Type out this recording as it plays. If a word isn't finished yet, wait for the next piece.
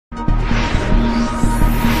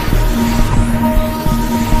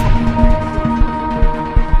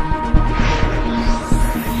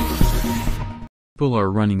People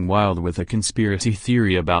are running wild with a conspiracy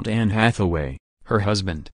theory about Anne Hathaway, her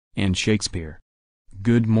husband, and Shakespeare.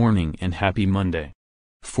 Good morning and happy Monday.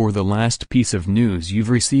 For the last piece of news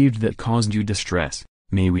you've received that caused you distress,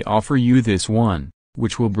 may we offer you this one,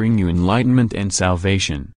 which will bring you enlightenment and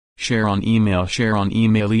salvation. Share on email, share on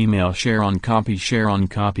email, email, share on copy,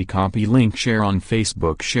 copy link, share on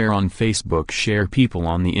Facebook, share. People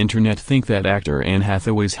on the internet think that actor Anne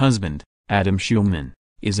Hathaway's husband, Adam Shulman,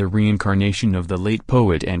 is a reincarnation of the late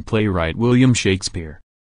poet and playwright William Shakespeare.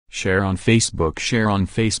 Share on Facebook, share on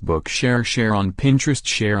Pinterest, share on Pinterest,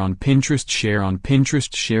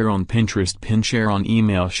 pin, share on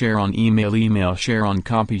email, email, share on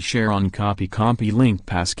copy, link.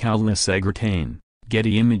 Pascal Le Segretain,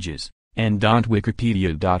 Getty Images, and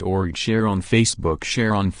 .wikipedia.org. Share on Facebook,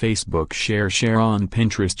 share on Pinterest, share on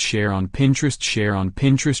Pinterest,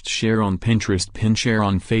 pin, share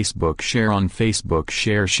on Facebook, share on Pinterest,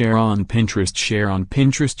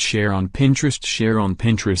 share on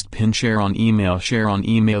Pinterest, pin, share on email,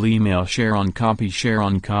 email, share on copy,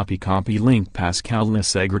 link. Pascal Le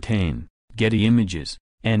Segretain, Getty Images,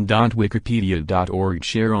 and .wikipedia.org.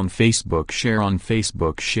 Share on Facebook, share on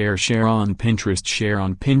Pinterest, share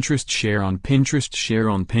on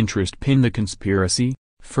Pinterest, pin. The conspiracy,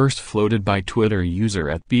 first floated by Twitter user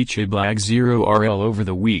at BeachBlag0RL over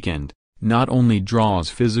the weekend, not only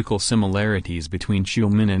draws physical similarities between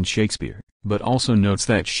Shulman and Shakespeare, but also notes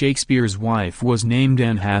that Shakespeare's wife was named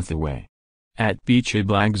Anne Hathaway. At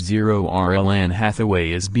BeachBlag0RL, Anne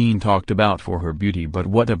Hathaway is being talked about for her beauty, but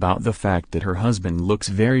what about the fact that her husband looks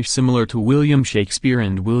very similar to William Shakespeare,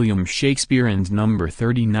 and William Shakespeare and number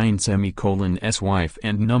 39's wife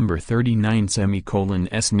and number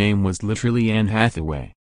 39's name was literally Anne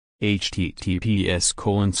Hathaway.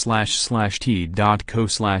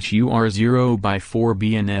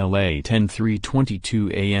 https://t.co/ur0/4bnla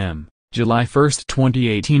 10/3/22 am. July 1,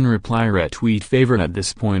 2018. Reply, retweet, favorite. At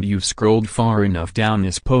this point you've scrolled far enough down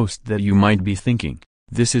this post that you might be thinking,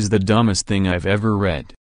 this is the dumbest thing I've ever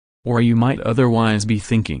read. Or you might otherwise be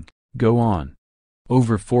thinking, go on.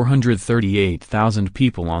 Over 438,000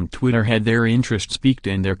 people on Twitter had their interests piqued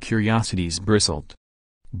and their curiosities bristled.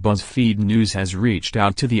 BuzzFeed News has reached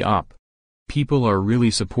out to the op. People are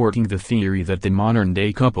really supporting the theory that the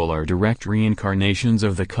modern-day couple are direct reincarnations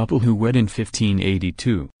of the couple who wed in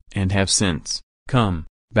 1582. And have since come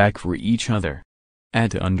back for each other.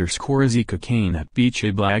 @_Zika at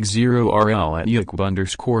BeachBlag0RL at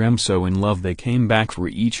Yuk_M. So in love they came back for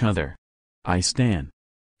each other. I stan.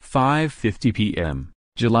 5:50 p.m.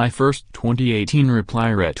 July 1, 2018. Reply,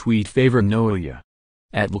 retweet, favorite, Noelia.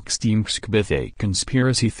 @LuxTeamskbith,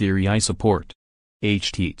 conspiracy theory I support.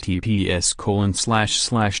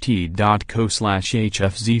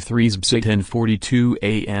 https://t.co/hfz3sbsit 10:42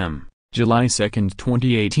 am. July 2,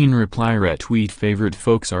 2018. Reply, retweet, favorite.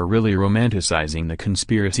 Folks are really romanticizing the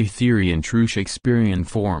conspiracy theory in true Shakespearean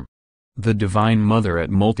form. The Divine Mother at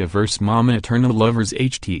Multiverse Mama Eternal Lovers.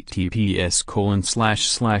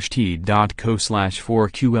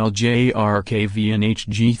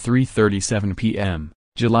 https://t.co/4qljarkvnhg 3:37 p.m.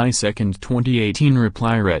 July 2, 2018.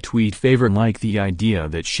 Reply, retweet, favorite. Like the idea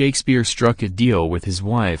that Shakespeare struck a deal with his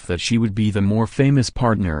wife that she would be the more famous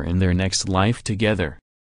partner in their next life together.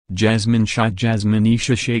 Jasmine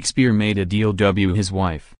Isha Shakespeare made a deal with his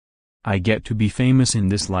wife. I get to be famous in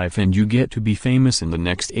this life and you get to be famous in the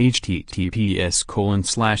next.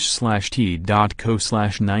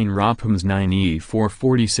 https://t.co/9rophams9e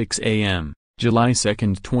 4:46 am. July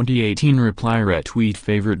 2, 2018. Reply, retweet,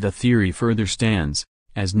 favorite. The theory further stands,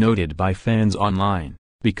 as noted by fans online,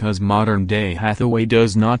 because modern-day Hathaway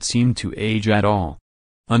does not seem to age at all.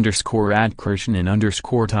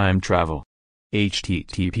 _@Krishnan_time travel.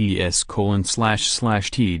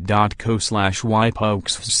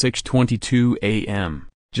 https://t.co/ypux6:22 am.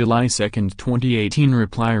 July 2, 2018.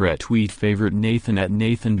 Reply, retweet, favorite. Nathan at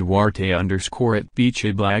Nathan Duarte _ at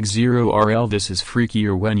BeachBlag0RL. This is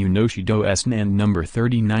freakier when you know she does and number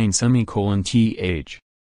 39 th.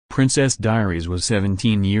 Princess Diaries was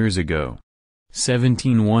 17 years ago.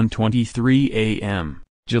 17:1:23 am.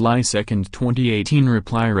 July 2, 2018.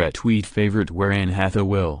 Reply, retweet, favorite. Where Anne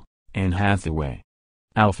Hathaway.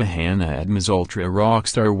 Alpha Hannah at Ms Ultra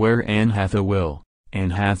Rockstar. Where Anne Hathaway.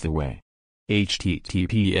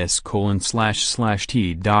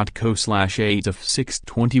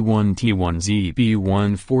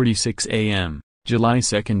 https://t.co/8of621t1zb1:46 am. July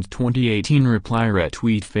 2, 2018. Reply,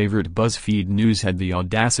 retweet, favorite. BuzzFeed News had the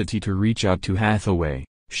audacity to reach out to Hathaway,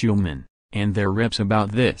 Shulman, and their reps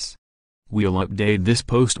about this. We'll update this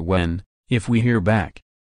post when, if we hear back.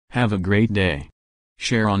 Have a great day.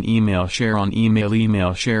 share on email,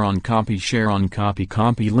 email, share on copy,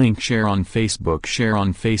 copy link, share on Facebook,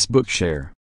 share.